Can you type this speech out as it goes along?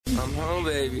I'm home,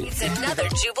 baby. It's another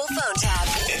Jubal phone tab.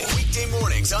 Weekday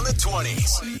mornings on the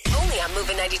 20s. Only on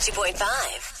Moving 92.5.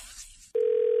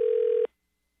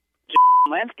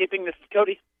 Landscaping, this is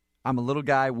Cody. I'm a little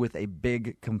guy with a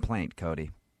big complaint,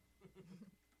 Cody.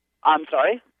 I'm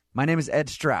sorry? My name is Ed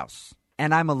Strauss,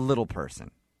 and I'm a little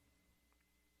person.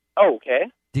 Oh, okay.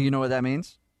 Do you know what that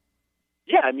means?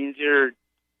 Yeah, it means you're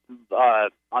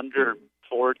under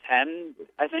 4'10",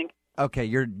 I think. Okay,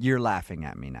 you're laughing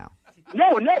at me now.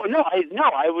 No, isn't that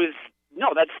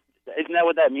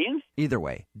what that means? Either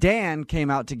way, Dan came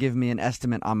out to give me an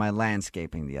estimate on my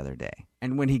landscaping the other day.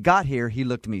 And when he got here, he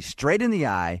looked me straight in the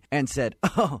eye and said,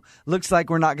 "Oh, looks like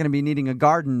we're not going to be needing a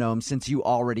garden gnome since you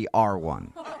already are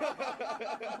one."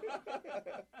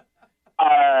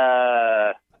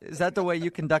 Is that the way you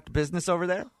conduct business over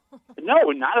there?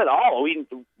 No, not at all.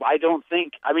 I don't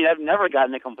think. I mean, I've never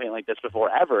gotten a complaint like this before,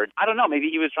 ever. I don't know. Maybe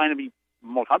he was trying to be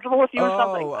more comfortable with you or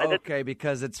something. Oh, okay,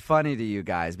 because it's funny to you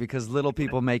guys, because little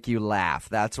people make you laugh.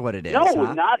 That's what it is. No,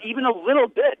 huh? not even a little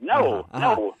bit. No,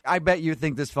 no. I bet you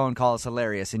think this phone call is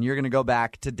hilarious, and you're going to go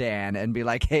back to Dan and be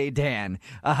like, "Hey, Dan,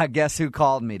 guess who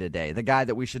called me today? The guy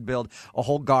that we should build a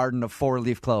whole garden of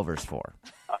 4-leaf clovers for."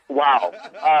 Wow.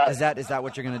 Is that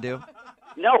what you're going to do?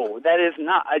 No, that is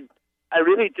not. I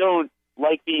really don't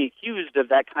like being accused of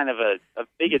that kind of a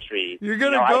bigotry. You're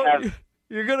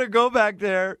gonna go back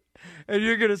there, and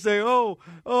you're gonna say, "Oh,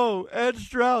 Ed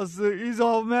Strauss, he's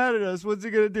all mad at us. What's he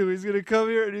gonna do? He's gonna come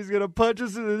here and he's gonna punch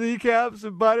us in the kneecaps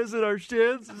and bite us in our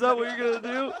shins. Is that what you're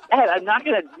gonna do?" Ed, I'm not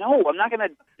gonna. No, I'm not gonna.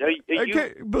 I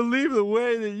can't believe the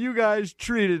way that you guys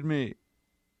treated me.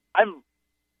 I'm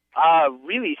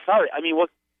really sorry. I mean, what?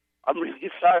 I'm really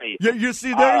sorry. You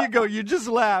see, there you go. You just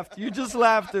laughed. You just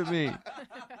laughed at me.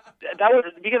 That was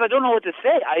because I don't know what to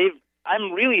say.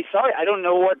 I'm really sorry. I don't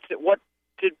know what to.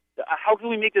 How can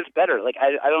we make this better? Like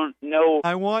I don't know.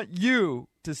 I want you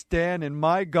to stand in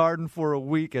my garden for a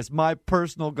week as my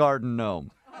personal garden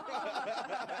gnome.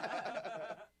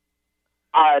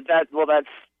 That's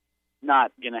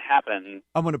not gonna happen.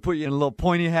 I'm gonna put you in a little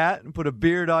pointy hat and put a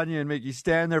beard on you and make you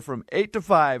stand there from 8 to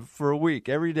 5 for a week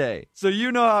every day, so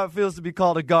you know how it feels to be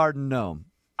called a garden gnome.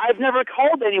 I've never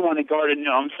called anyone a garden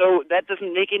gnome, so that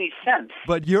doesn't make any sense.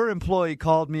 But your employee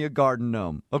called me a garden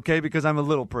gnome, okay, because I'm a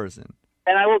little person.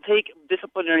 And I will take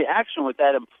disciplinary action with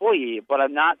that employee, but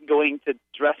I'm not going to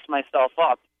dress myself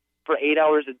up for 8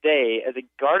 hours a day as a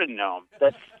garden gnome.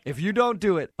 If you don't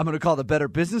do it, I'm going to call the Better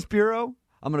Business Bureau.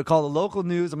 I'm going to call the local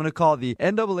news. I'm going to call the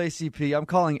NAACP. I'm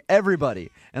calling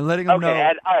everybody and letting them know. Okay,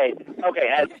 Ed. All right. Okay,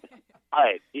 Ed. All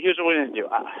right. Here's what we're going to do.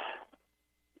 All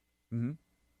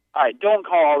right. Don't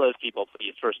call all those people,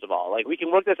 please, first of all. Like, we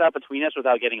can work this out between us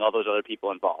without getting all those other people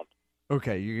involved.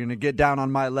 Okay, you're going to get down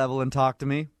on my level and talk to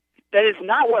me? That is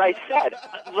not what I said.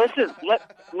 Listen,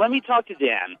 let me talk to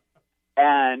Dan.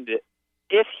 And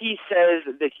if he says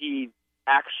that he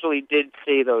actually did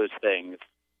say those things,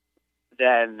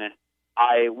 then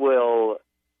I will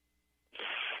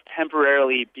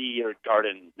temporarily be your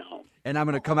garden gnome. And I'm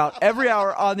going to come out every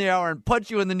hour on the hour and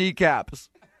punch you in the kneecaps.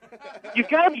 You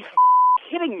got to be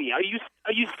kidding me. Are you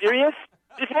serious?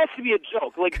 This has to be a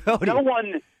joke. Like, Cody. No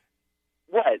one...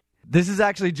 What? This is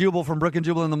actually Jubal from Brook and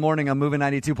Jubal in the Morning. I'm moving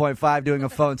 92.5 doing a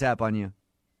phone tap on you.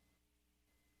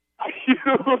 Are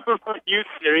you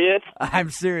serious? I'm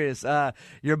serious.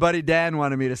 Your buddy Dan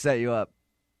wanted me to set you up.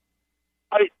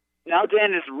 Now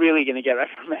Dan is really going to get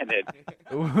reprimanded.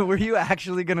 Were you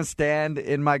actually going to stand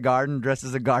in my garden dressed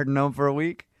as a garden gnome for a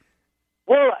week?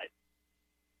 Well,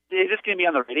 is this going to be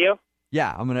on the radio?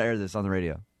 Yeah, I'm going to air this on the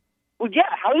radio. Well, yeah,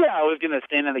 hell yeah, I was going to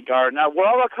stand in the garden. Now, we're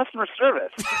all about customer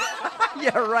service.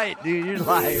 Yeah, right, dude, you're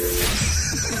liars.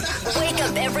 Wake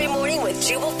up every morning with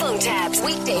Jubal phone tabs.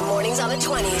 Weekday mornings on the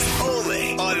 20s.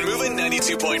 Only on Moving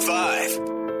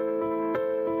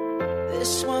 92.5.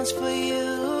 This one's for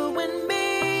you and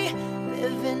me,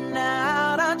 living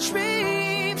out our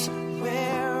dreams.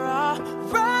 We're all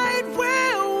right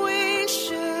where we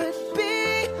should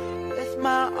be. With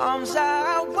my arms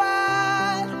out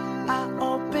wide, I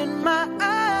open my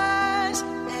eyes,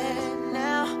 and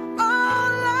now all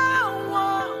I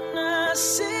wanna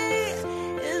see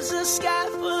is a sky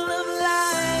full of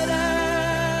lighters,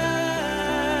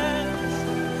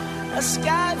 a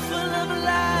sky full of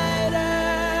lighters.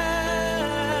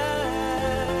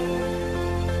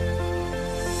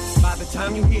 By the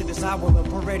time you hear this, I will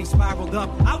have already spiraled up.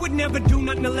 I would never do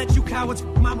nothing to let you cowards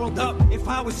my rolled up. If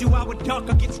I was you, I would duck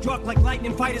or get struck like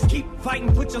lightning. Fighters keep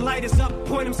fighting, put your lighters up,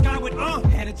 point them skyward.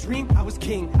 Had a dream, I was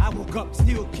king. I woke up,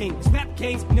 still king. Rap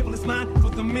kings, nibble is mine for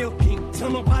the milk king. Till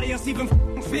nobody else even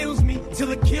feels me,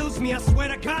 till it kills me. I swear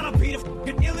to God, I'll be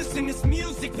the illest in this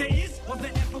music there is or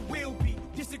there ever.